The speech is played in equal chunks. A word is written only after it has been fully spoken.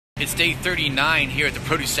It's day 39 here at the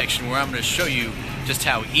produce section where I'm going to show you just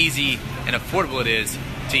how easy and affordable it is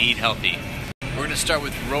to eat healthy. We're going to start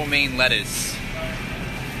with romaine lettuce,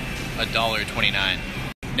 $1.29.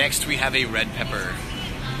 Next we have a red pepper,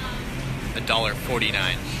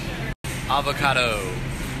 $1.49. Avocado,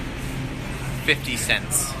 50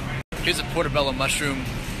 cents. Here's a portobello mushroom,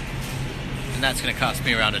 and that's going to cost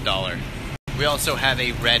me around $1. We also have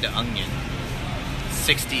a red onion,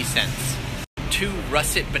 60 cents. 2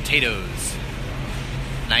 russet potatoes,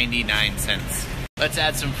 99 cents. Let's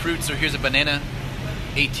add some fruit. So here's a banana,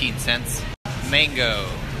 18 cents. Mango,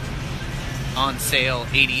 on sale,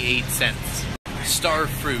 88 cents. Star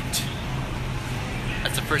fruit,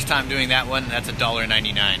 that's the first time doing that one, that's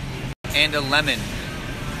 $1.99. And a lemon,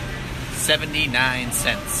 79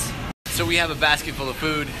 cents. So we have a basket full of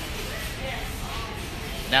food.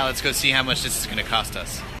 Now let's go see how much this is going to cost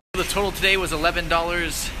us. The total today was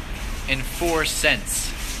 $11.04.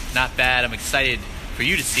 Not bad. I'm excited for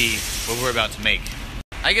you to see what we're about to make.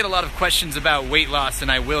 I get a lot of questions about weight loss,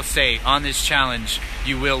 and I will say on this challenge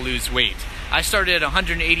you will lose weight. I started at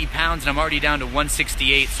 180 pounds and I'm already down to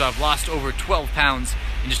 168, so I've lost over 12 pounds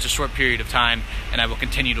in just a short period of time, and I will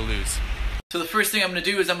continue to lose. So the first thing I'm going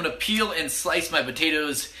to do is I'm going to peel and slice my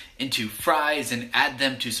potatoes into fries and add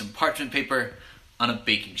them to some parchment paper on a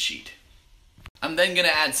baking sheet. I'm then going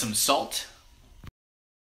to add some salt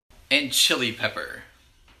and chili pepper.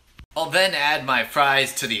 I'll then add my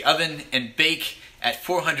fries to the oven and bake at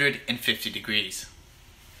 450 degrees.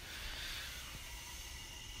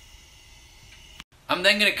 I'm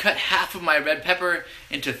then going to cut half of my red pepper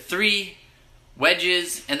into 3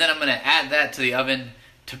 wedges, and then I'm going to add that to the oven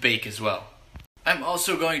to bake as well. I'm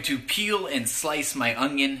also going to peel and slice my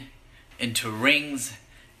onion into rings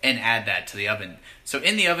and add that to the oven. So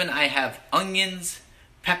in the oven I have onions,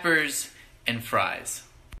 peppers, and fries.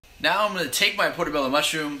 Now I'm going to take my portobello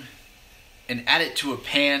mushroom and add it to a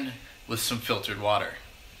pan with some filtered water.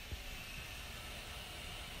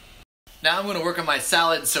 Now I'm going to work on my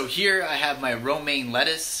salad. So here I have my romaine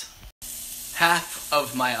lettuce, half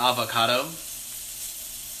of my avocado,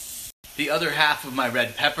 the other half of my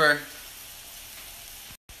red pepper,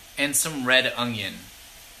 and some red onion.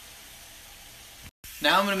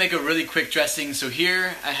 Now I'm going to make a really quick dressing. So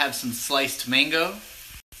here I have some sliced mango,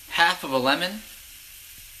 half of a lemon,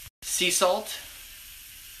 sea salt,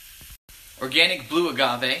 organic blue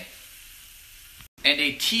agave, and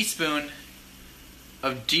a teaspoon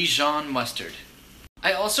of Dijon mustard.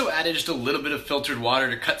 I also added just a little bit of filtered water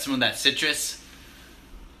to cut some of that citrus.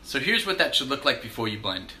 So here's what that should look like before you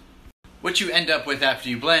blend. What you end up with after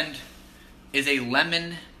you blend is a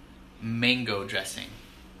lemon mango dressing.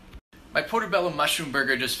 My portobello mushroom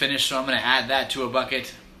burger just finished, so I'm going to add that to a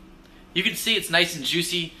bucket. You can see it's nice and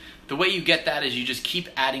juicy. The way you get that is you just keep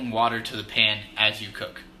adding water to the pan as you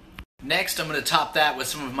cook. Next, I'm going to top that with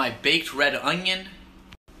some of my baked red onion.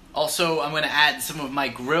 Also, I'm going to add some of my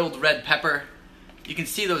grilled red pepper. You can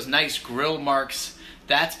see those nice grill marks.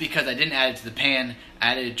 That's because I didn't add it to the pan,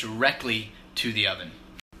 I added it directly to the oven.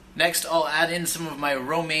 Next, I'll add in some of my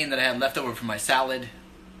romaine that I had left over from my salad,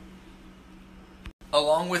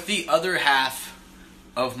 along with the other half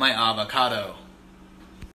of my avocado.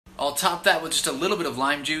 I'll top that with just a little bit of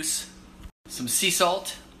lime juice, some sea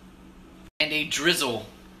salt, and a drizzle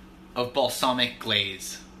of balsamic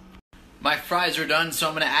glaze. My fries are done, so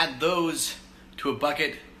I'm going to add those to a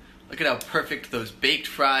bucket. Look at how perfect those baked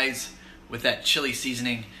fries with that chili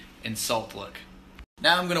seasoning and salt look.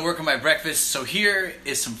 Now I'm going to work on my breakfast. So here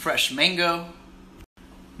is some fresh mango.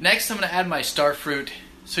 Next I'm going to add my star fruit.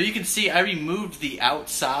 So you can see I removed the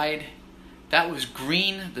outside. That was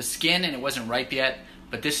green, the skin, and it wasn't ripe yet.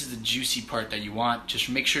 But this is the juicy part that you want. Just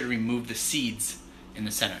make sure to remove the seeds in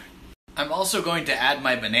the center. I'm also going to add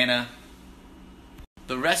my banana,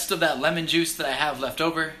 the rest of that lemon juice that I have left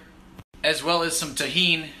over, as well as some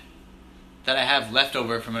tahini that I have left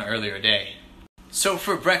over from an earlier day. So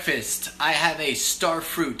for breakfast, I have a star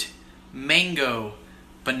fruit, mango,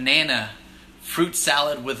 banana, fruit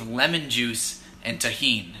salad with lemon juice and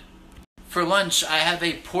tahini. For lunch, I have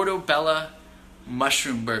a portobello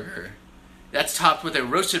mushroom burger. That's topped with a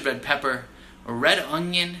roasted red pepper, a red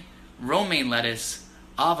onion, romaine lettuce,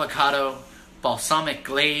 avocado, balsamic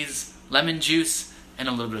glaze, lemon juice, and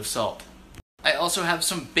a little bit of salt. I also have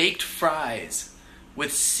some baked fries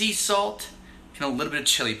with sea salt and a little bit of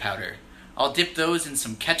chili powder. I'll dip those in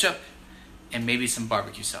some ketchup and maybe some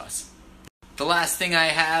barbecue sauce. The last thing I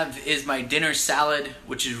have is my dinner salad,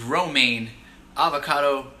 which is romaine,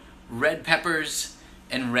 avocado, red peppers,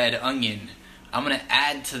 and red onion. I'm going to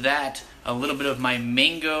add to that a little bit of my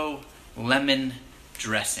mango lemon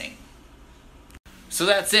dressing. So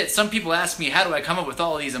that's it. Some people ask me, how do I come up with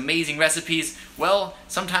all these amazing recipes? Well,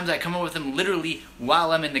 sometimes I come up with them literally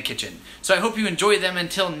while I'm in the kitchen. So I hope you enjoy them.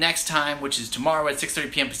 Until next time, which is tomorrow at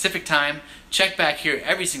 6:30 p.m. Pacific time. Check back here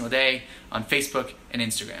every single day on Facebook and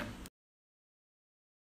Instagram.